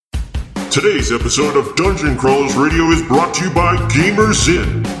Today's episode of Dungeon Crawlers Radio is brought to you by Gamers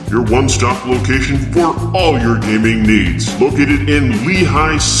Inn, your one-stop location for all your gaming needs. Located in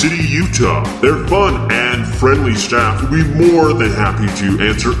Lehigh City, Utah, their fun and friendly staff will be more than happy to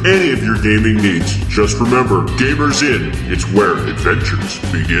answer any of your gaming needs. Just remember, Gamers Inn, it's where adventures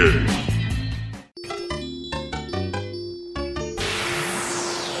begin.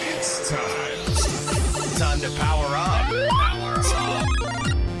 Time to power up.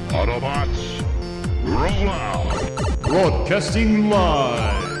 Autobots, roll out. Broadcasting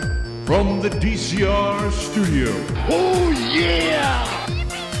live from the DCR studio. Oh, yeah!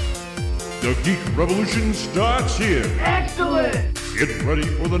 The Geek Revolution starts here. Excellent! Get ready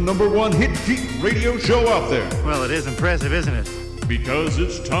for the #1 hit geek radio show out there. Well, it is impressive, isn't it? Because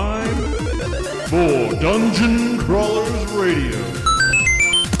it's time for Dungeon Crawlers Radio.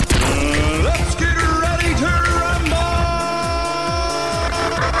 Let's get ready to rumble!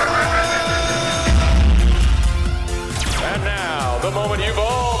 And now, the moment you've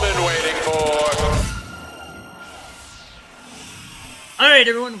all been waiting for. Alright,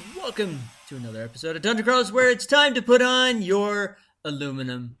 everyone, welcome to another episode of Dungeon Crawlers, where it's time to put on your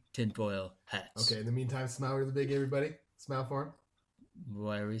aluminum tinfoil hats. Okay, in the meantime, smile really big, everybody. Smile for him.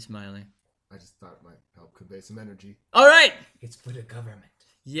 Why are we smiling? I just thought it might help convey some energy. Alright! It's for the government.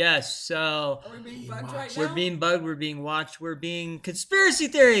 Yes, so Are we being bugged right we're now? being bugged, we're being watched, we're being conspiracy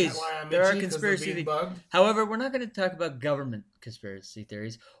theories. There are conspiracy theories. However, we're not going to talk about government conspiracy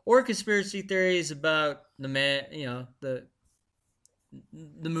theories or conspiracy theories about the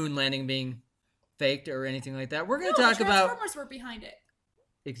the moon landing being faked or anything like that. We're going to talk about Transformers were behind it.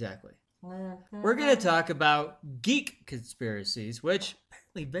 exactly. We're going to talk about geek conspiracies, which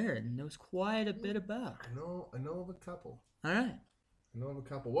apparently Baron knows quite a bit about. I know of a couple. All right.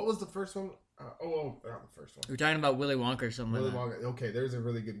 What was the first one? Not the first one. We're talking about Willy Wonka or something Willy like that. Wonka. Okay, there's a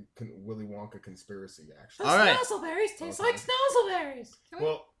really good Willy Wonka conspiracy, actually. All right. Snozzleberries taste Okay. like snozzleberries.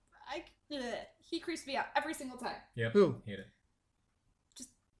 Well, He creeps me out every single time. Yep. Who? Hate it.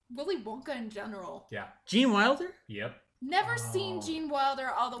 Willy Wonka in general. Yeah. Gene Wilder? Yep. Never seen Gene Wilder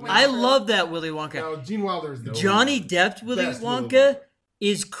all the way I through. love that Willy Wonka. no, Gene Wilder is the Johnny Depp's Willy Best Willy Wonka Wonka.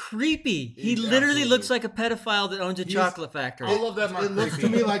 is creepy. He He literally absolutely- looks like a pedophile that owns a He's- chocolate factory. I love that Mark It looks to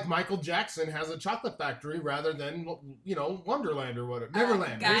Creepy. me like Michael Jackson has a chocolate factory rather than, Wonderland or whatever.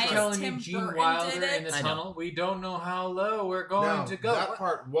 Neverland. guys, We're telling Tim you, Gene Burton Wilder did it. in the I know. tunnel. We don't know how low we're going Now, to go. that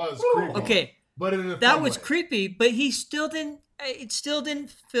part was creepy. Okay, But in a that fun was way. creepy, but he still didn't. It still didn't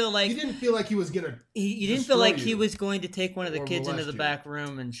feel like He didn't feel like he was gonna. he didn't feel like he you was going to take one of the or kids into molest the you. back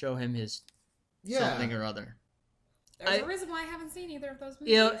room and show him his something or other. There's a reason why I haven't seen either of those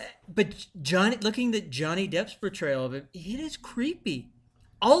movies. You know, but looking at Johnny Depp's portrayal of him, it is creepy.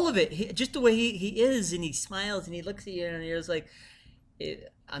 All of it, just the way he is, and he smiles and he looks at you, and you're just like,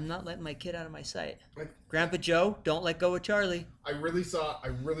 I'm not letting my kid out of my sight. Grandpa Joe, don't let go of Charlie. I really saw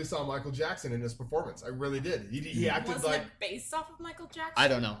Michael Jackson in his performance. I really did. He acted Wasn't like. it based off of Michael Jackson? I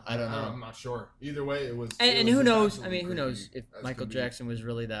don't know. I'm not sure. Either way, it was. And it who was knows? I absolutely mean, who knows creepy if as Michael could be. Jackson was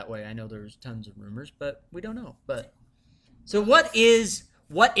really that way? I know there's tons of rumors, but we don't know. But so what is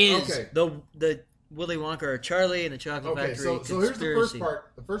Okay. the Willy Wonka or Charlie and the Chocolate Okay, Factory so here's the first conspiracy?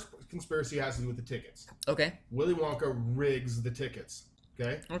 part. The first conspiracy has to do with the tickets. Okay. Willy Wonka rigs the tickets.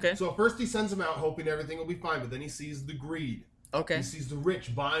 Okay. Okay. So at first he sends them out hoping everything will be fine, but then he sees the greed. Okay. He sees the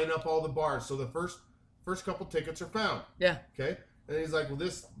rich buying up all the bars. So the first couple tickets are found. Yeah. Okay. And he's like, well,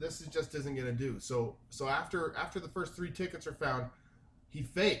 this just isn't gonna do. So after the first 3 tickets are found, he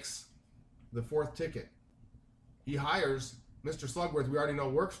fakes the 4th ticket. He hires Mr. Slugworth, we already know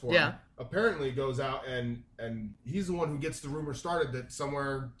works for Yeah. him. Apparently goes out and he's the one who gets the rumor started that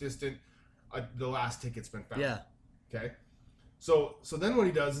somewhere distant the last ticket's been found. Yeah. Okay. So then what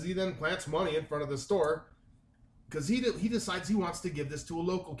he does is he then plants money in front of the store because he decides he wants to give this to a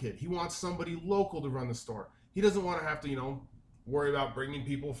local kid. He wants somebody local to run the store. He doesn't want to have to, worry about bringing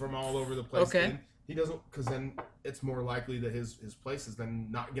people from all over the place. Okay. in. He doesn't, because then it's more likely that his place is then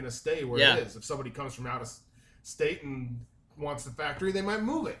not going to stay where Yeah. it is. If somebody comes from out of state and wants the factory, they might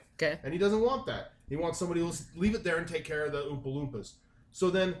move it. Okay. And he doesn't want that. He wants somebody to leave it there and take care of the Oompa Loompas. So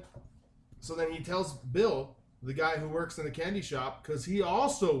then he tells Bill, the guy who works in the candy shop, because he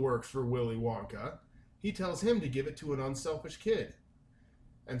also works for Willy Wonka, he tells him to give it to an unselfish kid.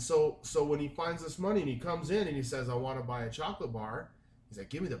 And so when he finds this money and he comes in and he says, I want to buy a chocolate bar, he's like,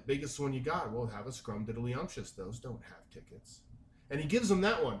 give me the biggest one you got. We'll have a scrumdiddlyumptious. Those don't have tickets. And he gives him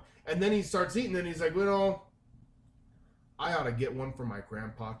that one. And then he starts eating and he's like, I ought to get one for my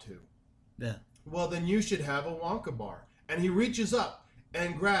grandpa too. Yeah. Well, then you should have a Wonka bar. And he reaches up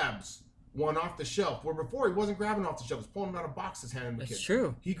and grabs one off the shelf. Where before he wasn't grabbing off the shelf, he was pulling them out of boxes, handing the kid. That's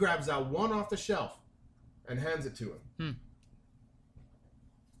true. He grabs out one off the shelf and hands it to him.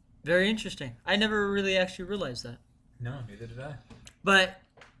 Very interesting. I never really actually realized that. No, neither did I. But,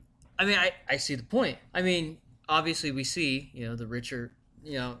 I mean, I see the point. I mean, obviously we see, the richer,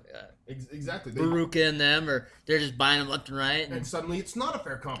 exactly. Veruca and them, or they're just buying them left and right. And suddenly it's not a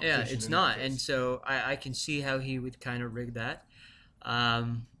fair competition. Yeah, it's not. And so I can see how he would kind of rig that. Yeah,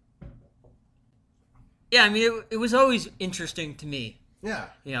 I mean, it was always interesting to me. Yeah.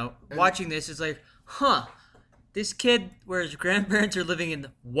 Watching this is like, this kid where his grandparents are living in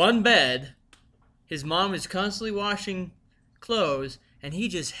one bed, his mom is constantly washing clothes, and he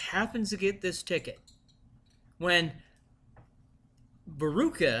just happens to get this ticket. When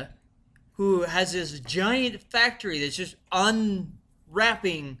Veruca, who has this giant factory that's just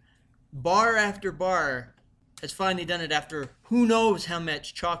unwrapping bar after bar, has finally done it after who knows how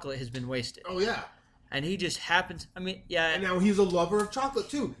much chocolate has been wasted. Oh, yeah. And he just happens, And now he's a lover of chocolate,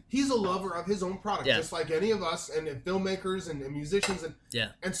 too. He's a lover of his own product, Yeah. just like any of us, and filmmakers and musicians. Yeah.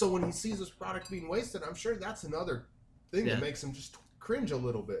 And so when he sees this product being wasted, I'm sure that's another thing that makes him just cringe a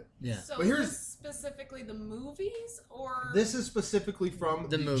little bit. Yeah. So But here's is this specifically the movies, or this is specifically from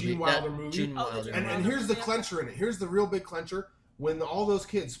the movie, Gene Wilder movie. Gene Wilder. And here's the clencher in it. Here's the real big clencher. When all those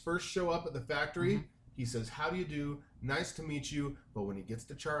kids first show up at the factory, he says, "How do you do? Nice to meet you." But when he gets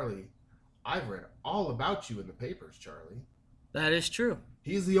to Charlie, "I've read all about you in the papers, Charlie." That is true.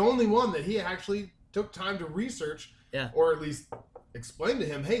 He's the only one that he actually took time to research, or at least explain to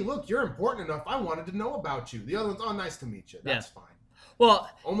him, "Hey, look, you're important enough. I wanted to know about you." The other one's, "Oh, nice to meet you." That's fine. Well,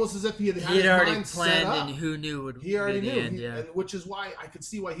 almost as if he had already already planned, set up. and who knew would He already be the knew, end, and which is why I could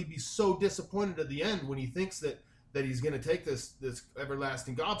see why he'd be so disappointed at the end when he thinks that he's going to take this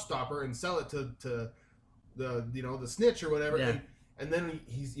everlasting gobstopper and sell it to the snitch or whatever, and then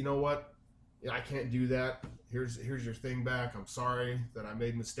he's, "You know what? I can't do that. Here's your thing back. I'm sorry that I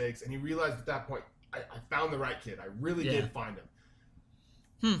made mistakes." And he realized at that point, I found the right kid. I really did find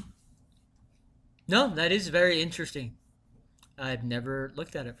him. No, that is very interesting. I've never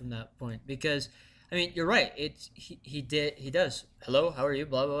looked at it from that point because, I mean, you're right. He does. "Hello, how are you?"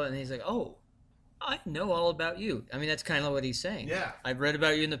 Blah, blah, blah. And he's like, "Oh, I know all about you." I mean, that's kind of what he's saying. Yeah. "I've read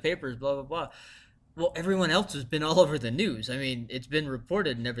about you in the papers, blah, blah, blah." Well, everyone else has been all over the news. I mean, it's been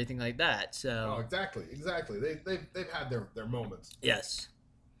reported and everything like that. So. Oh, exactly. They've had their moments. Yes.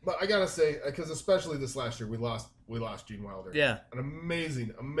 But I gotta say, because especially this last year, we lost Gene Wilder. Yeah. An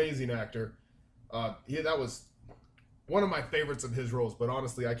amazing actor. That was one of my favorites of his roles. But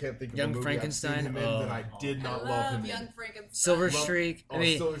honestly, I can't think of Young a movie Frankenstein. I've seen him in that I did not love him Young in. Frankenstein. Silver Streak. I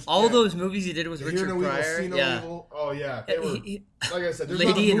mean, Silver, all those movies he did with Richard Hear No Evil, Pryor. See No Evil. Oh yeah, they were. Like I said, there's Lady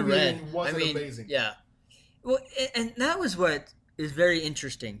not a in movie Red. that he wasn't amazing. Yeah. Well, and that was what is very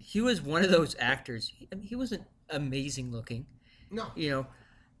interesting. He was one of those actors. He wasn't amazing looking. No.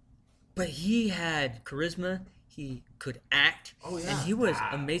 But he had charisma. He could act. Oh yeah. And he was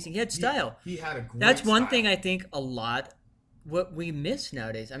amazing. He had style. He had a great That's one style. thing I think a lot what we miss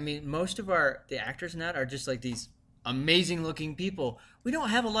nowadays. I mean, most of the actors now are just like these amazing looking people. We don't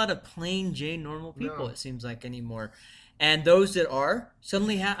have a lot of plain Jane normal people, it seems like, anymore. And those that are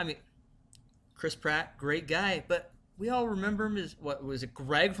suddenly have, I mean, Chris Pratt, great guy, but we all remember him as, what was it,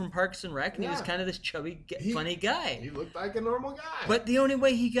 Greg from Parks and Rec, and he was kind of this chubby, funny guy. He looked like a normal guy. But the only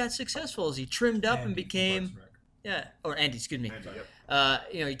way he got successful is he trimmed up and became, Andy, excuse me.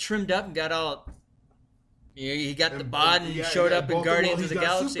 Andy, he trimmed up and got all, he got the bod and showed up in Guardians of the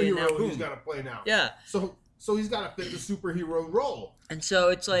Galaxy, and now boom. He's got to play now. Yeah. So he's got to fit the superhero role. And so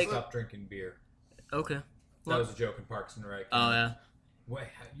it's like, Stop drinking beer. Okay. That was a joke in Parks and Rec. Oh yeah. Wait,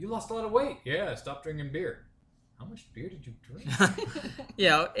 you lost a lot of weight. Yeah, stop drinking beer. How much beer did you drink?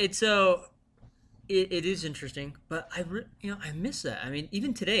 It is interesting, but I miss that. I mean,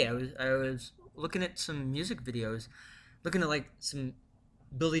 even today I was looking at some music videos, looking at like some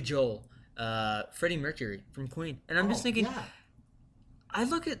Billy Joel, Freddie Mercury from Queen, and I'm just thinking, I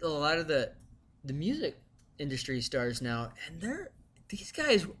look at a lot of the music industry stars now, and these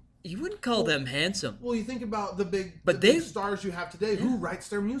guys. You wouldn't call them handsome. Well, you think about the big stars you have today. Who writes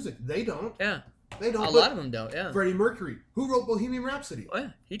their music? They don't. Yeah. They don't. A lot of them don't, yeah. Freddie Mercury. Who wrote Bohemian Rhapsody? Oh,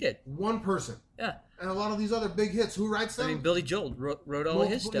 yeah, he did. One person. Yeah. And a lot of these other big hits, who writes them? I mean, Billy Joel wrote all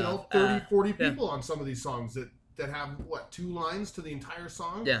his stuff. 30, 40 people on some of these songs that have, 2 lines to the entire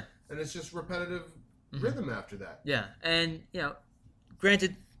song? Yeah. And it's just repetitive rhythm after that. Yeah. And,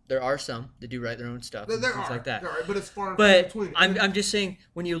 granted, there are some that do write their own stuff. Things like that. There are, but it's far and few between. I'm just saying,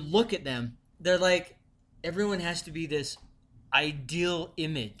 when you look at them, they're like, everyone has to be this ideal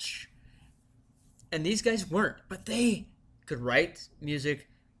image. And these guys weren't, but they could write music,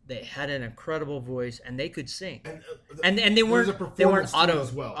 they had an incredible voice and they could sing. And And they weren't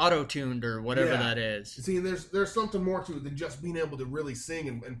well. auto tuned or whatever that is. See, there's something more to it than just being able to really sing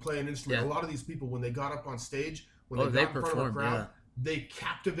and play an instrument. Yeah. A lot of these people, when they got up on stage, when Oh, they they got in front of a performed, crowd, yeah. they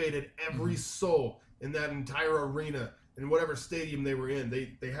captivated every soul in that entire arena, in whatever stadium they were in.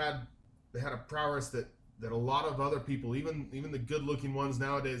 They had a prowess that a lot of other people, even the good-looking ones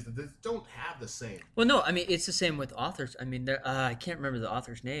nowadays, that they don't have the same. Well, no, I mean, it's the same with authors. I mean, I can't remember the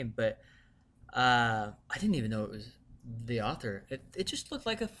author's name, but I didn't even know it was the author. It just looked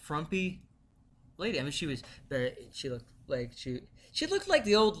like a frumpy lady. I mean, she looked like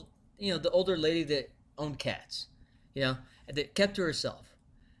the old, the older lady that owned cats, that kept to herself.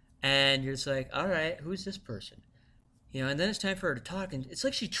 And you're just like, all right, who's this person? And then it's time for her to talk, and it's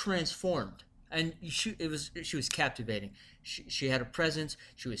like she transformed. And she was captivating. She had a presence.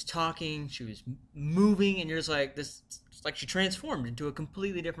 She was talking. She was moving, and you're just like this. It's like she transformed into a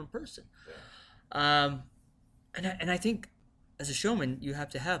completely different person. Yeah. And I think as a showman, you have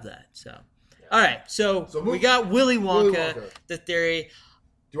to have that. So, yeah. All right. So we got Willy Wonka, the theory.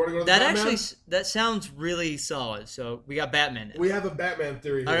 Do you want to go to the Batman? That sounds really solid. So we got Batman. We have a Batman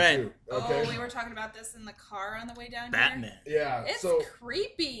theory here too. Okay. Oh, we were talking about this in the car on the way down Batman. here. Yeah. It's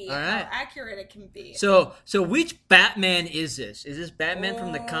creepy all right. how accurate it can be. So which Batman is this? Is this Batman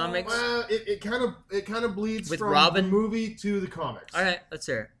from the comics? Well, it kind of bleeds with from Robin? the movie to the comics. All right, let's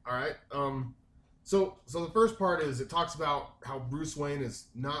hear it. All right. So the first part is it talks about how Bruce Wayne is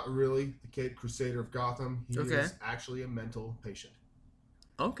not really the Caped Crusader of Gotham. He is actually a mental patient.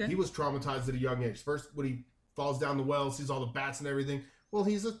 Okay. He was traumatized at a young age. First, when he falls down the well, sees all the bats and everything. Well,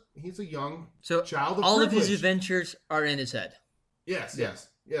 he's a young child of all privilege. of his adventures are in his head. Yes.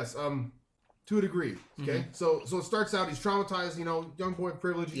 To a degree. Okay. Mm-hmm. So it starts out, he's traumatized, young boy of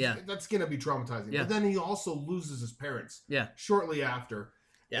privilege. Yeah. That's gonna be traumatizing. Yeah. But then he also loses his parents. Yeah. Shortly after.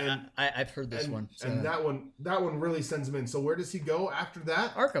 Yeah, I've heard this one. So. And that one really sends him in. So where does he go after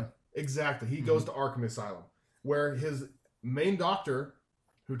that? Arkham. Exactly. He goes to Arkham Asylum, where his main doctor,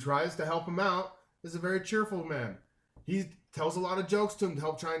 who tries to help him out, is a very cheerful man. He tells a lot of jokes to him to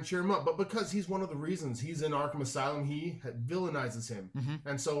help try and cheer him up. But because he's one of the reasons he's in Arkham Asylum, he villainizes him. Mm-hmm.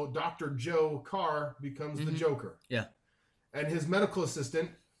 And so Dr. Joe Carr becomes the Joker. Yeah. And his medical assistant,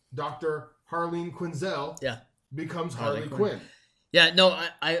 Dr. Harleen Quinzel, becomes Harley Quinn. Yeah, no,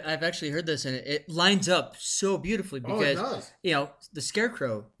 I've actually heard this, and it lines up so beautifully because, the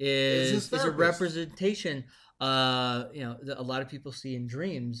Scarecrow is a representation. A lot of people see in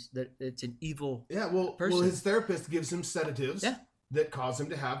dreams that it's an evil person. Well, his therapist gives him sedatives that cause him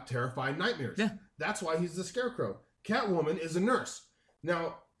to have terrifying nightmares. Yeah. That's why he's the Scarecrow. Catwoman is a nurse.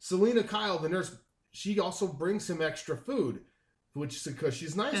 Now, Selena Kyle, the nurse, she also brings him extra food, which because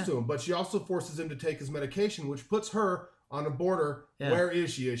she's nice to him, but she also forces him to take his medication, which puts her on a border. Where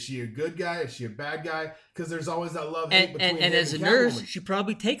is she? Is she a good guy? Is she a bad guy? Because there's always that love-hate between him and as a Catwoman. nurse, she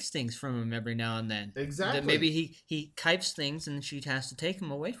probably takes things from him every now and then. Exactly. That maybe he types things and she has to take them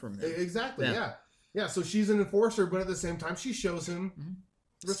away from him. Exactly, yeah. So she's an enforcer, but at the same time, she shows him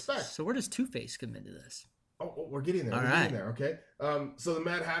respect. So where does Two-Face come into this? Oh, we're getting there. Getting there, okay? So the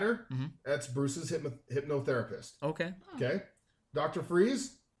Mad Hatter, that's Bruce's hypnotherapist. Okay. Okay. Dr.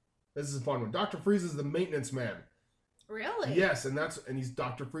 Freeze, this is a fun one. Dr. Freeze is the maintenance man. Really? Yes, and he's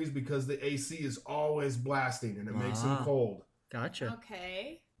Dr. Freeze because the AC is always blasting and it makes him cold. Gotcha.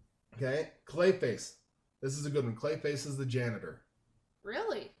 Okay. Clayface. This is a good one. Clayface is the janitor.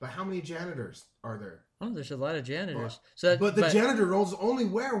 Really? But how many janitors are there? Oh, there's a lot of janitors. But the janitor roles only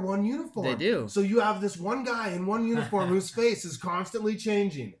wear one uniform. They do. So you have this one guy in one uniform whose face is constantly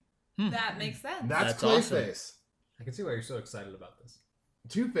changing. That makes sense. That's Clayface. Awesome. I can see why you're so excited about this.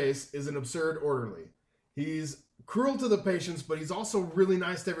 Two-Face is an absurd orderly. He's cruel to the patients, but he's also really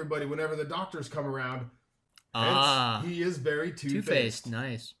nice to everybody whenever the doctors come around. Hence, he is very two-faced.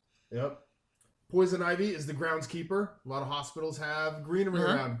 Nice. Yep. Poison Ivy is the groundskeeper. A lot of hospitals have greenery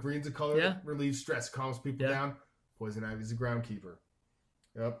around. Green's a color that relieves stress, calms people down. Poison Ivy's the groundkeeper.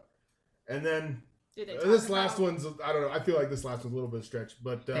 Yep. And then this last one's, I don't know, I feel like this last one's a little bit stretched,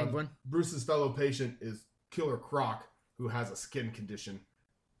 but Bruce's fellow patient is Killer Croc, who has a skin condition.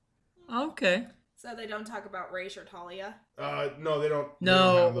 Okay. So they don't talk about Raish or Talia? No, they don't.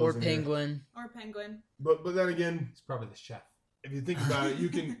 No, or Penguin. Or Penguin. But then again, it's probably the chef. If you think about it,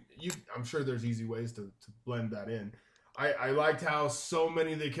 I'm sure there's easy ways to blend that in. I liked how so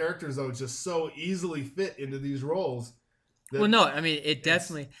many of the characters, though, just so easily fit into these roles. Well, no, I mean, it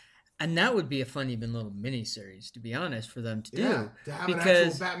definitely... And that would be a fun even little mini-series, to be honest, for them to do. Yeah, to have an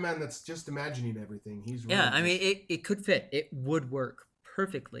actual Batman that's just imagining everything. He's really I mean, it could fit. It would work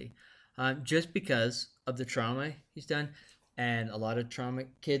perfectly. Just because of the trauma he's done. And a lot of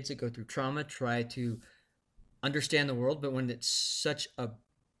kids that go through trauma try to understand the world, but when it's such a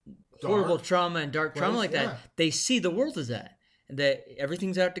horrible trauma and dark trauma like that, they see the world as that, and that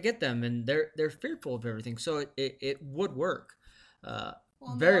everything's out to get them, and they're fearful of everything. So it would work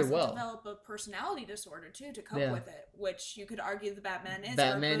very well. Develop a personality disorder too to cope with it, which you could argue the Batman is.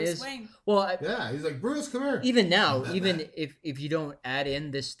 Batman Bruce is. Wayne. Well, he's like, Bruce, come here. Even now, even if you don't add in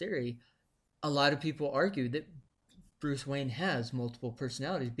this theory, a lot of people argue that Bruce Wayne has multiple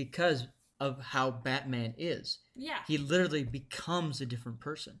personalities because of how Batman is. Yeah. He literally becomes a different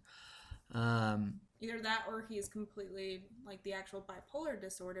person. Either that or he's completely like the actual bipolar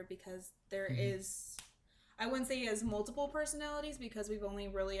disorder, because there is, I wouldn't say he has multiple personalities because we've only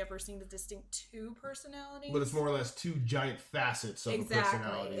really ever seen the distinct two personalities. But it's more or less two giant facets of a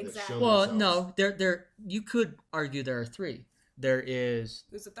personality that show Well, themselves. no, you could argue there are three. There is...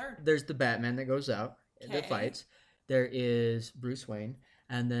 Who's the third? There's the Batman that goes out, that fights. There is Bruce Wayne.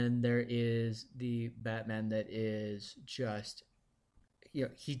 And then there is the Batman that is just...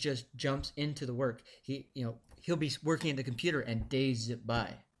 he just jumps into the work. He'll be working at the computer and days zip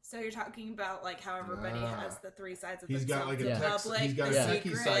by. So you're talking about like how everybody has the three sides of he's themselves. got like the public, he's got the a techie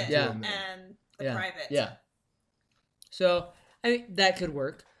secret, side to him. and the private. Yeah. So I mean that could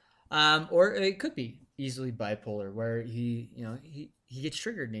work, or it could be easily bipolar, where he gets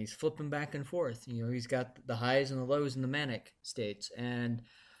triggered and he's flipping back and forth. He's got the highs and the lows and the manic states, and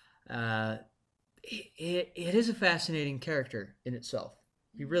it is a fascinating character in itself.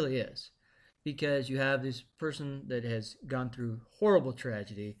 He really is. Because you have this person that has gone through horrible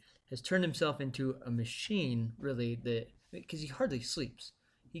tragedy, has turned himself into a machine, really, because he hardly sleeps.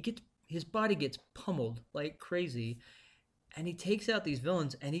 His body gets pummeled like crazy, and he takes out these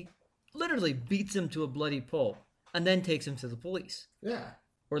villains, and he literally beats them to a bloody pulp, and then takes them to the police. Yeah.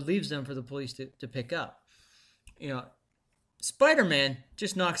 Or leaves them for the police to pick up. Spider-Man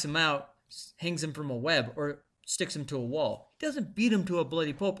just knocks him out, hangs him from a web, or sticks him to a wall. He doesn't beat him to a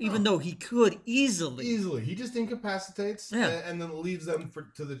bloody pulp, even though he could easily. He just incapacitates and then leaves them for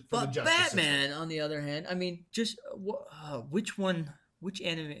the justice Batman, system. on the other hand, I mean, just which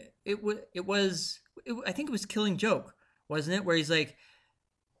anime? I think it was Killing Joke, wasn't it? Where he's like,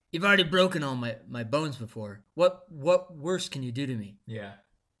 "You've already broken all my bones before. What worse can you do to me?" Yeah.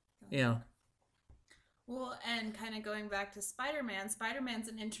 Well, and kind of going back to Spider-Man, Spider-Man's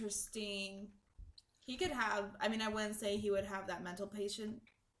an interesting... He could have, I mean, I wouldn't say he would have that mental patient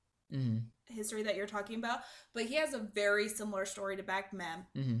history that you're talking about, but he has a very similar story to Batman.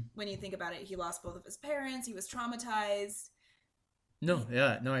 When you think about it, he lost both of his parents, he was traumatized.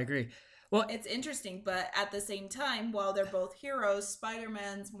 I agree. Well, it's interesting, but at the same time, while they're both heroes,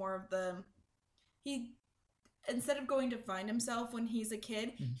 Spider-Man's more of instead of going to find himself when he's a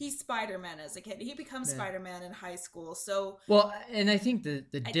kid, he's Spider-Man as a kid. He becomes Spider-Man in high school. So and I think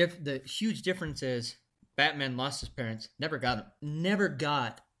the huge difference is Batman lost his parents, never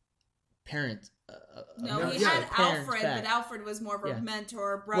got parents. He had Alfred, but Alfred was more of a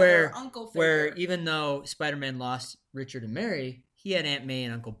mentor, brother, where, uncle figure. Where even though Spider-Man lost Richard and Mary, he had Aunt May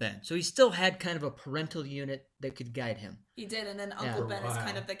and Uncle Ben. So he still had kind of a parental unit that could guide him. He did, and then Uncle Ben is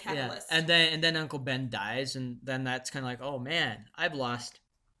kind of the catalyst. Yeah. And then Uncle Ben dies, and then that's kind of like, oh man, I've lost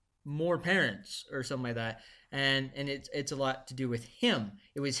more parents or something like that. And it's a lot to do with him.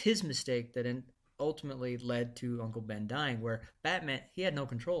 It was his mistake that ultimately led to Uncle Ben dying, where Batman, he had no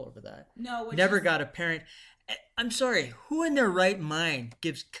control over that. No, never got a parent. I'm sorry, who in their right mind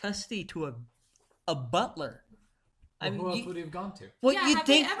gives custody to a butler? Well, who else would he have gone to? Well, have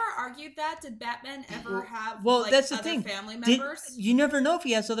they ever argued that? Did Batman ever have that's the other thing. Family members? You never know if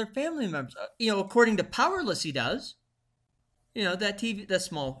he has other family members. According to Powerless, he does. That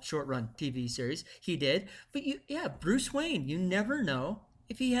small short run TV series, he did. But Bruce Wayne, you never know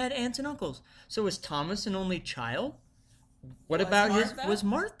if he had aunts and uncles. So was Thomas an only child? What about Martha? was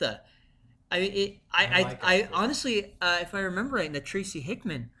Martha? I honestly, if I remember right, in the Tracy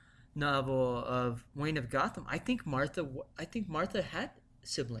Hickman novel of Wayne of Gotham, I think Martha had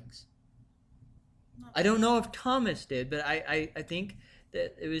siblings. I don't know if Thomas did, but I think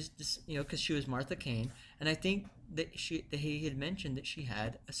that it was just, because she was Martha Kane, and I think that he had mentioned that she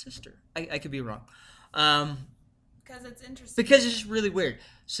had a sister. I could be wrong. Because it's interesting. Because it's just really weird.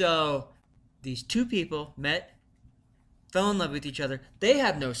 So these two people met, fell in love with each other. They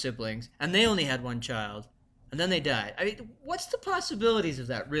have no siblings, and they only had one child. And then they died. I mean, what's the possibilities of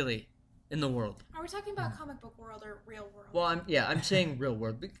that, really, in the world? Are we talking about comic book world or real world? Well, I'm saying real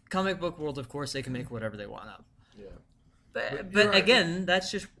world. Comic book world, of course, they can make whatever they want up. Yeah. But again,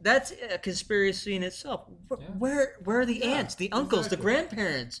 that's a conspiracy in itself. Where are the aunts, the uncles, the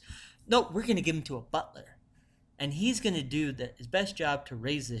grandparents? No, we're going to give them to a butler. and he's going to do his best job to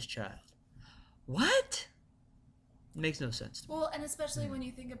raise this child. What? It makes no sense. Well, and especially when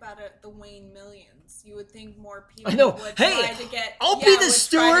you think about it, the Wayne millions, you would think more people I know. would Hey, try to get. I'll be the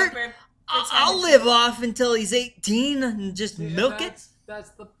steward. Pretend I'll to- live off until he's 18 and just milk it.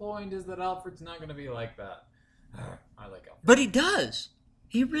 That's the point, is that Alfred's not going to be like that. I like Alfred. But he does.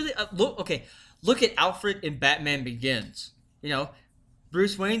 He really look at Alfred in Batman Begins. You know,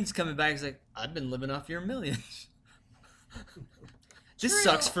 Bruce Wayne's coming back. He's like, I've been living off your millions. This True,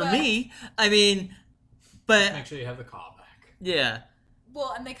 sucks for but- me. I mean, but Make sure you have the call back. yeah,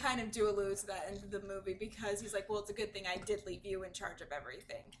 Well, and they kind of do allude to that into the movie because he's like, well, it's a good thing I did leave you in charge of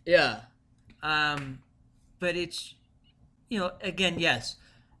everything. yeah. But it's, you know, again, yes,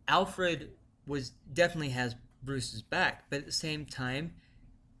 Alfred definitely has Bruce's back, but at the same time,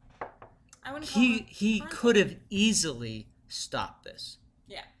 I wouldn't call him he parental. could have easily stopped this.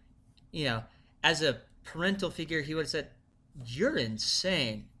 Yeah. You know, as a parental figure, he would have said, "You're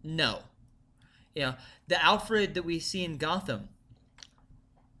insane." No. You know, the Alfred that we see in Gotham,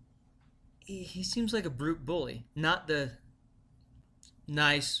 he seems like a brute bully, not the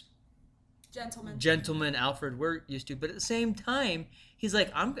nice gentleman Alfred we're used to. But at the same time, he's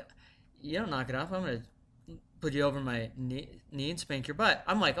like, you don't knock it off. I'm going to put you over my knee and spank your butt.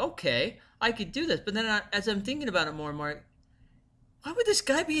 I'm like, okay, I could do this. But then as I'm thinking about it more and more, why would this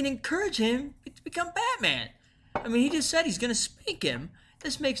guy be and encourage him to become Batman? I mean, he just said he's going to spank him.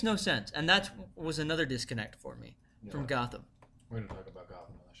 This makes no sense. And that was another disconnect for me from Gotham. We're going to talk about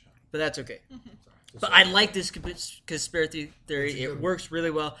Gotham on the show. But that's okay. Sorry. But I like this conspiracy theory. It works really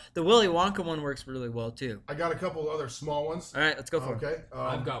well. The Willy Wonka one works really well, too. I got a couple other small ones. All right, let's go for it. Okay.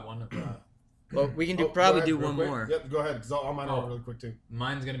 I've got one. Well, we can go probably ahead, do real one quick. more. Yep, go ahead, because all mine are really quick, too.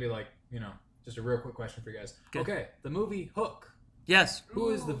 Mine's going to be like, you know, just a real quick question for you guys. Good. Okay, the movie Hook. Yes,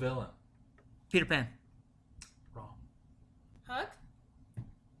 Who is the villain? Peter Pan. Wrong. Hook?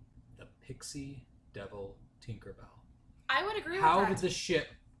 The Pixie Devil Tinkerbell. I would agree How with did that. the ship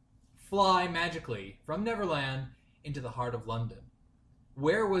fly magically from Neverland into the heart of London?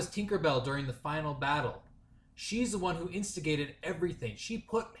 Where was Tinkerbell during the final battle? She's the one who instigated everything. She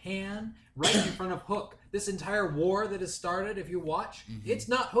put Pan right in front of Hook. This entire war that has started, if you watch, it's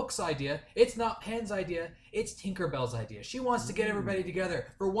not Hook's idea. It's not Pan's idea. It's Tinkerbell's idea. She wants to get everybody together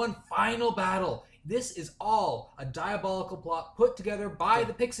for one final battle. This is all a diabolical plot put together by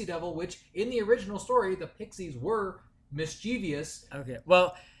the Pixie Devil, which in the original story, the Pixies were mischievous. Okay,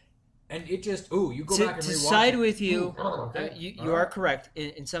 well, And it just, you go to back and rewatch side it. with you, okay. you are correct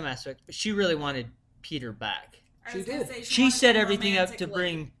in some aspects, but she really wanted Peter back. I She was gonna did. say She wanted set him everything up to romantically.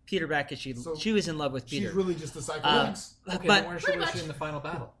 bring Peter back because So- she was in love with Peter. She's really just a psycho ex. Okay, but then where Pretty was she much. in the final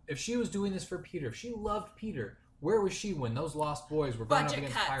battle? If she was doing this for Peter, if she loved Peter, where was she when those lost boys were going up Budget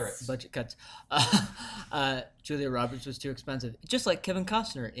against cuts. pirates? Budget cuts. Julia Roberts was too expensive, just like Kevin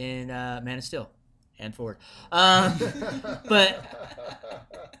Costner in Man of Steel and Ford. But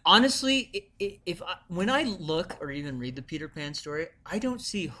honestly, when I look or even read the Peter Pan story, I don't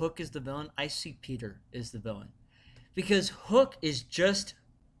see Hook as the villain. I see Peter as the villain, because Hook is just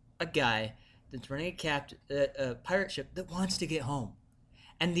a guy that's running a pirate ship that wants to get home.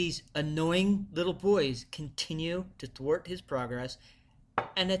 And these annoying little boys continue to thwart his progress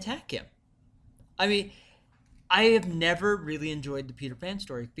and attack him. I mean, I have never really enjoyed the Peter Pan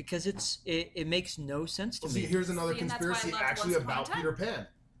story because it makes no sense to Well, me. see, here's another See, and that's why I conspiracy loved actually Once Upon a about Time. Peter Pan.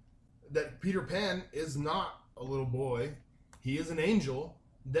 That Peter Pan is not a little boy. He is an angel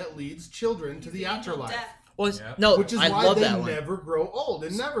that leads children to the angel of afterlife. death. Well, Yeah. no, Which is I why love they that one. never grow old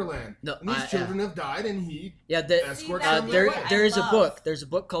in Neverland. No, and these children have died, and he Yeah, escorts that's them the there away. way there I is a love. book. There's a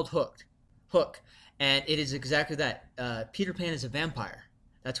book called Hook, and it is exactly that. Peter Pan is a vampire.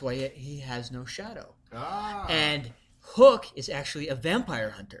 That's why he has no shadow. Ah. And Hook is actually a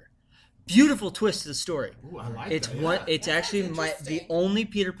vampire hunter. Beautiful twist to the story. Ooh, I like It's that. one. yeah. It's That actually sounds the interesting. only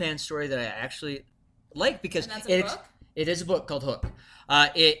Peter Pan story that I actually like because And that's a book? it is a book called Hook.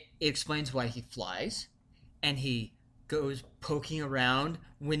 It explains why he flies, and he goes poking around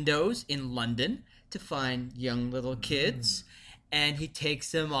windows in London to find young little kids, and he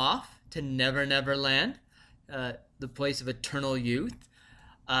takes them off to Never Never Land, the place of eternal youth.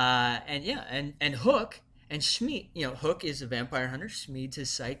 And Hook and Schmeed, Hook is a vampire hunter. Schmeed's his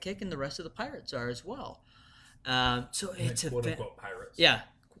sidekick, and the rest of the pirates are as well. So it's quote unquote pirates. yeah,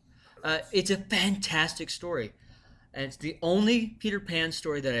 it's a fantastic story, and it's the only Peter Pan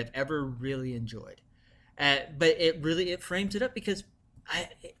story that I've ever really enjoyed. But it frames it up because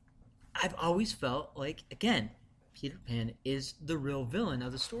I've always felt like, again, Peter Pan is the real villain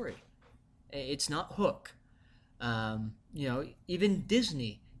of the story. It's not Hook. Even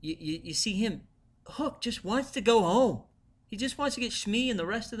Disney, you see him. Hook just wants to go home. He just wants to get Shmi and the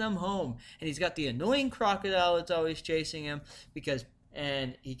rest of them home. And he's got the annoying crocodile that's always chasing him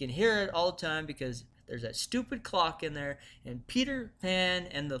and he can hear it all the time because there's that stupid clock in there. And Peter Pan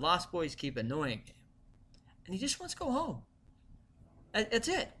and the Lost Boys keep annoying him. And he just wants to go home. That's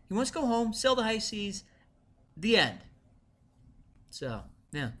it. He wants to go home, sail the high seas. The end. So,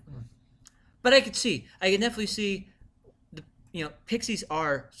 yeah. But I can definitely see pixies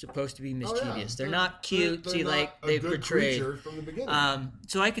are supposed to be mischievous. They're not cutesy like they portrayed. From the beginning.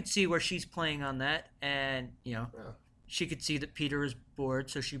 So I could see where she's playing on that, and she could see that Peter was bored,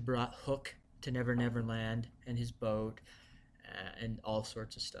 so she brought Hook to Never Never Land and his boat, and all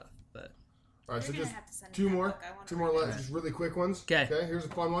sorts of stuff. But all right, so just two more, just really quick ones. Okay, here's a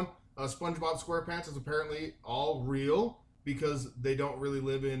fun one. SpongeBob SquarePants is apparently all real because they don't really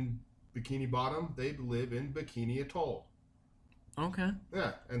live in Bikini Bottom; they live in Bikini Atoll. Okay.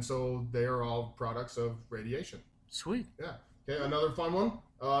 Yeah, and so they are all products of radiation. Sweet. Yeah. Okay, another fun one.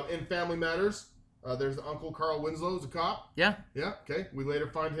 In Family Matters, there's Uncle Carl Winslow, who's a cop. Yeah. Yeah, okay. We later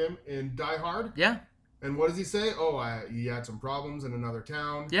find him in Die Hard. Yeah. And what does he say? Oh, he had some problems in another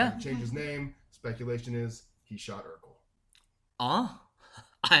town. Yeah. Changed his name. Speculation is he shot Urkel.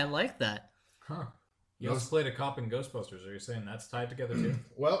 I like that. Huh. You also played a cop in Ghostbusters. Are you saying that's tied together too?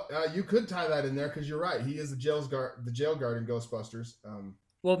 Well, you could tie that in there because you're right. He is the jail guard in Ghostbusters.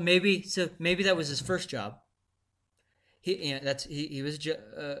 Well, maybe that was his first job. He was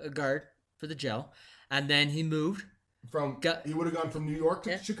a guard for the jail, and then he moved. He would have gone from New York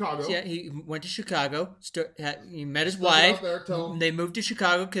to Chicago. Yeah, he went to Chicago. He met his wife. They moved to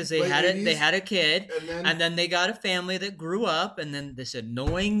Chicago because they had a kid, and then they got a family that grew up. And then this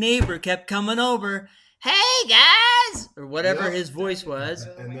annoying neighbor kept coming over. Hey guys, or whatever his voice was.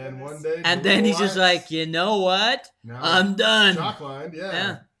 And then one day, and then he's just like, you know what? I'm done. Chalkline,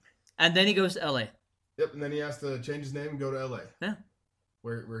 yeah. And then he goes to L.A. Yep, and then he has to change his name and go to L.A. Yeah.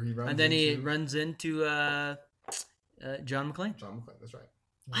 Where he runs. And then he runs into John McClane. John McClane, that's right.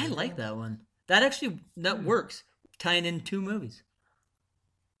 I like that one. That works. Tying in two movies.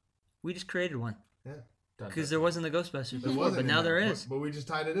 We just created one. Yeah. Because there wasn't the Ghostbusters before, but now there is. But we just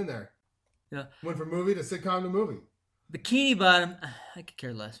tied it in there. Yeah. Went from movie to sitcom to movie. Bikini Bottom, I could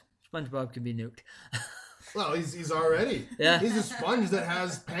care less. SpongeBob can be nuked. Well, he's already. Yeah. He's a sponge that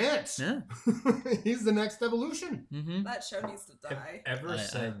has pants. Yeah. He's the next evolution. Mm-hmm. That show needs to die.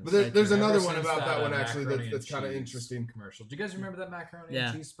 But there's another one about that one actually that's kind of interesting. Commercial. Do you guys remember that macaroni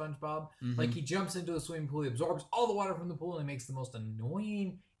and cheese SpongeBob? Mm-hmm. Like he jumps into the swimming pool, he absorbs all the water from the pool, and he makes the most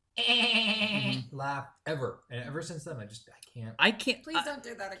annoying laugh ever. And ever since then, I can't. Please don't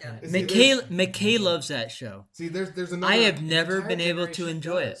do that again. McKay loves that show. See, there's another. I have never been able to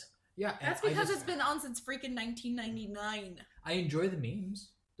enjoy it. Yeah, that's because it's been on since freaking 1999. I enjoy the memes.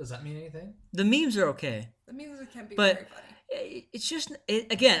 Does that mean anything? The memes are okay. The memes can be very funny. It's just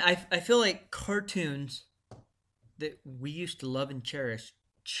again, I feel like cartoons that we used to love and cherish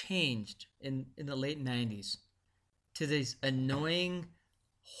changed in the late 90s to these annoying,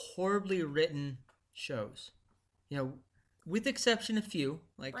 horribly written shows. With the exception of few,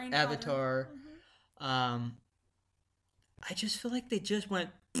 like Brain Avatar. Mm-hmm. I just feel like they just went.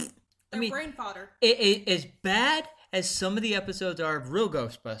 Brain fodder. As bad as some of the episodes are of real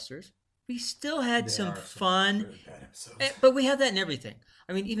Ghostbusters, we still had some fun. Really bad episodes. But we have that in everything.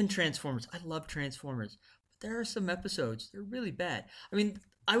 I mean, even Transformers. I love Transformers. But there are some episodes, they're really bad. I mean,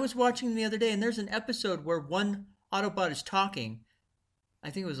 I was watching the other day, and there's an episode where one Autobot is talking. I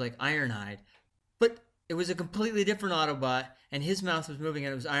think it was like Ironhide. But it was a completely different Autobot, and his mouth was moving,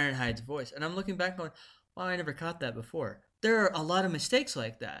 and it was Ironhide's voice. And I'm looking back going, wow, I never caught that before. There are a lot of mistakes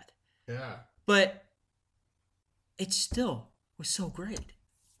like that. Yeah. But it still was so great.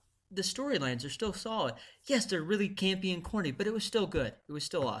 The storylines are still solid. Yes, they're really campy and corny, but it was still good. It was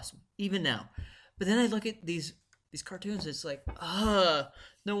still awesome, even now. But then I look at these cartoons, it's like,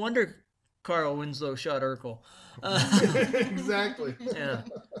 no wonder Carl Winslow shot Urkel. Exactly. Yeah.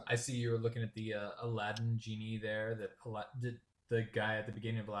 I see you were looking at the Aladdin genie there. The guy at the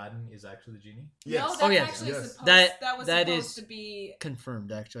beginning of Aladdin is actually the genie? Yes. No, that's actually supposed, that was supposed to be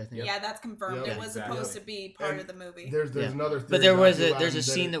confirmed. Actually, I think. Yeah, that's confirmed. It was supposed to be part of the movie. There's another theory, but there's a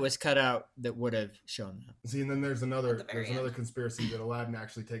scene that was cut out that would have shown that. See, and then there's another conspiracy that Aladdin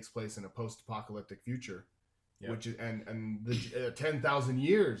actually takes place in a post-apocalyptic future, which is and the 10,000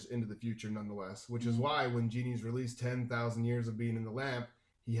 years into the future, nonetheless. Which is why when Genie's released 10,000 years of being in the lamp,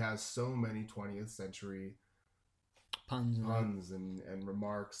 he has so many 20th century puns and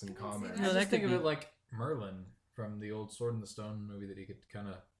remarks and comments. I just think of it like Merlin from the old Sword in the Stone movie, that he could kind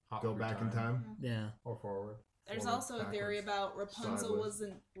of go back in time. Yeah. Or forward. There's forward, also a theory backwards, about Rapunzel sideways.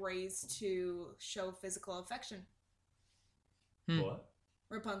 wasn't raised to show physical affection. What?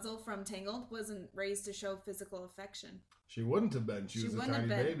 Rapunzel from Tangled wasn't raised to show physical affection. She wouldn't have been. She was a wouldn't tiny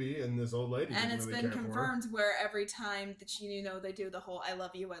have been. baby, and this old lady And didn't it's really been care confirmed where every time that they do the whole I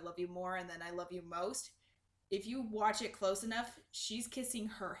love you more, and then I love you most. If you watch it close enough, she's kissing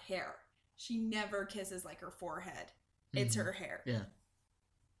her hair. She never kisses like her forehead. It's her hair. Yeah.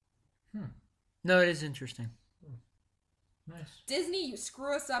 No, it is interesting. Nice. Disney, you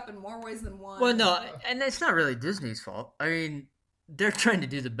screw us up in more ways than one. Well, no, and it's not really Disney's fault. I mean, they're trying to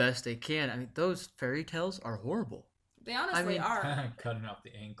do the best they can. I mean, those fairy tales are horrible. They honestly are. Cutting off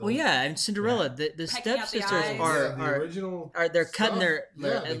the ankle. Well, yeah, and Cinderella, the Pecking out the stepsisters eyes. the are original they're cutting stuff. their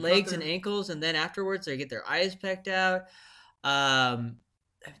Yeah, they cut legs their- and ankles, and then afterwards they get their eyes pecked out.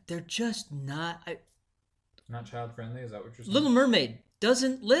 They're just not. Not child friendly. Is that what you're saying? Little Mermaid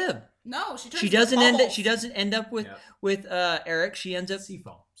doesn't live. No, she turns She into doesn't bubbles. She doesn't end up with Eric. She ends up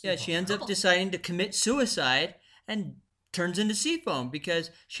Seafoam. Yeah, she ends up deciding to commit suicide and turns into Seafoam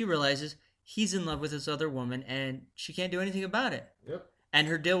because she realizes he's in love with this other woman and she can't do anything about it. Yep. And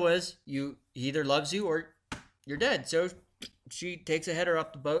her deal was he either loves you or you're dead. So she takes a header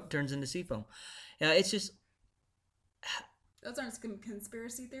off the boat, turns into Seafoam. Yeah, it's just Those aren't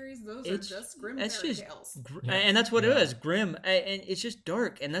conspiracy theories. Those it's are just grim it's fairy just tales. and that's what it is, grim, and it's just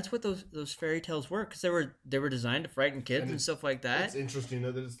dark, and that's what those fairy tales were because they were designed to frighten kids and stuff like that. It's interesting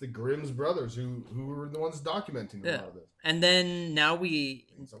that it's the Grimm's brothers who were the ones documenting a lot of this. And then now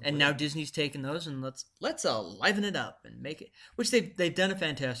now Disney's taken those and let's liven it up and make it, which they've done a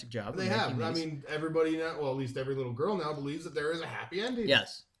fantastic job. They of have. making I these. mean, everybody now, well, at least every little girl now believes that there is a happy ending.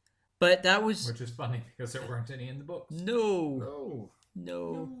 Yes, but that was Which is funny because there weren't any in the books. no.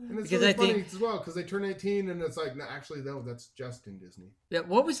 And it's Because really I funny think as well because they turn 18 and it's like, no, actually, no, that's just in Disney. yeah.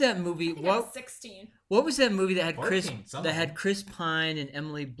 What was that movie? I think I was 16. What was that movie that had 14, some of them. Chris Pine and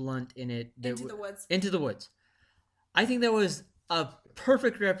Emily Blunt in it? Into the Woods. Into the Woods. I think that was a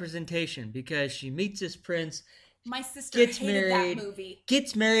perfect representation because she meets this prince, My sister gets hated married, that movie.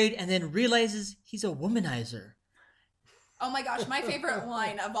 gets married, and then realizes he's a womanizer. Oh my gosh, my favorite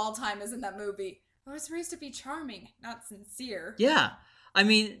line of all time is in that movie. I was raised to be charming, not sincere. Yeah, I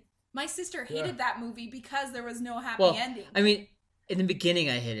mean, My sister hated that movie because there was no happy well, ending. I mean, in the beginning,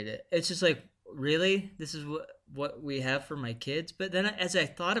 I hated it. It's just like, really, this is what we have for my kids. But then, as I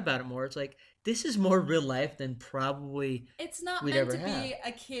thought about it more, it's like this is more real life than probably It's not we'd meant ever to be have.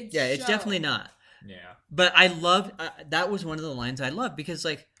 a kid's Yeah, it's show. definitely not. Yeah. But I loved that was one of the lines I loved because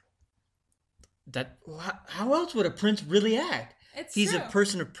like that. How else would a prince really act? It's He's true. a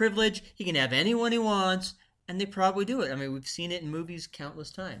person of privilege. He can have anyone he wants, and they probably do it. I mean, we've seen it in movies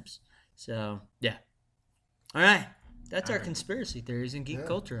countless times. So yeah. All right, that's our conspiracy theories in geek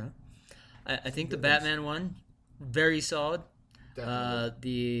culture. Huh? I think the Batman one, very solid.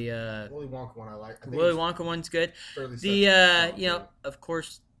 Definitely. The Willy Wonka one I like. I think Willy it's Wonka one's good. fairly The set. you know, of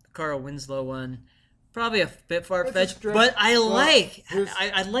course, Carl Winslow one, probably a bit far That's a fetched, stretch. but I Well, like here's-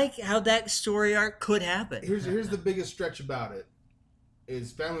 I like how that story arc could happen. Here's the biggest stretch about it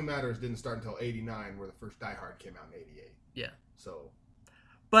is Family Matters didn't start until 89, where the first Die Hard came out in 88. Yeah, So,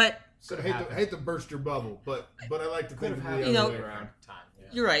 but hate to burst your bubble, but I like to think of the You know- other way around. Time. Yeah.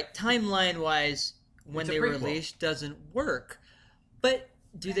 you're right. Timeline wise, when It's a they prequel. released doesn't work. But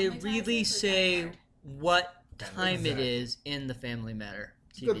do they Family Ties really is Die say Hard. what time it Exactly. is in the Family Matter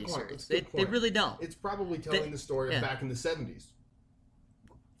TV Good point. series? It's a good They point. really don't. It's probably telling the story yeah. of back in the 70s.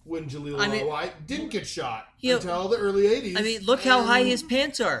 When Jaleel I mean- White didn't get shot You know, until the early 80s. I mean, look how high and his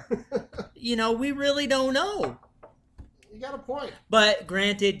pants are. You know, we really don't know. You got a point. But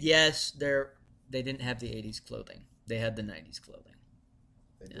granted, yes, they didn't have the 80s clothing. They had the 90s clothing.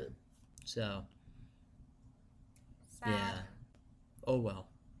 They did. So, Sad. yeah. Oh well.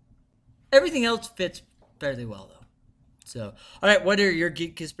 Everything else fits fairly well though. So, all right, what are your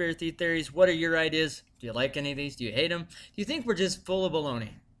geek conspiracy theories? What are your ideas? Do you like any of these? Do you hate them? Do you think we're just full of baloney?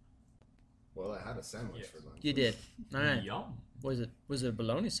 Well, I had a sandwich for lunch. You did. All right. Yum. Was it a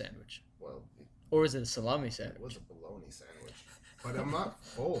bologna sandwich? Well, Or was it a salami it sandwich? was a bologna sandwich. But I'm not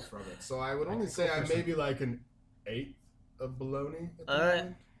full from it. So I would only say I'm maybe like an 8 of bologna. At the All right.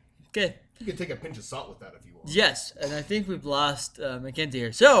 moment. Okay. You can take a pinch of salt with that if you want. Yes, and I think we've lost Mackenzie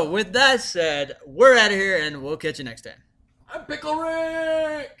here. So, with that said, we're out of here, and we'll catch you next time. I'm Pickle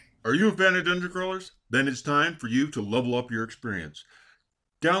Rick! Are you a fan of Dungeon Crawlers? Then it's time for you to level up your experience.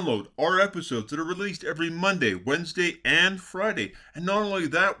 Download our episodes that are released every Monday, Wednesday, and Friday. And not only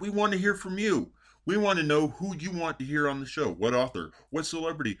that, we want to hear from you. We want to know who you want to hear on the show. What author, what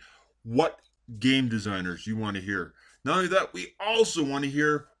celebrity, what game designers you want to hear. Not only that, we also want to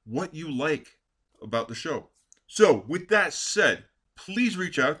hear what you like about the show. So, with that said, please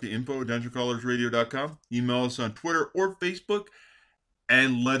reach out to info@dungeoncrawlersradio.com, email us on Twitter or Facebook,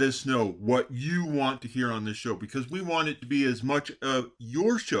 and let us know what you want to hear on this show, because we want it to be as much of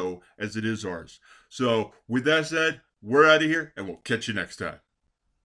your show as it is ours. So, with that said, we're out of here, and we'll catch you next time.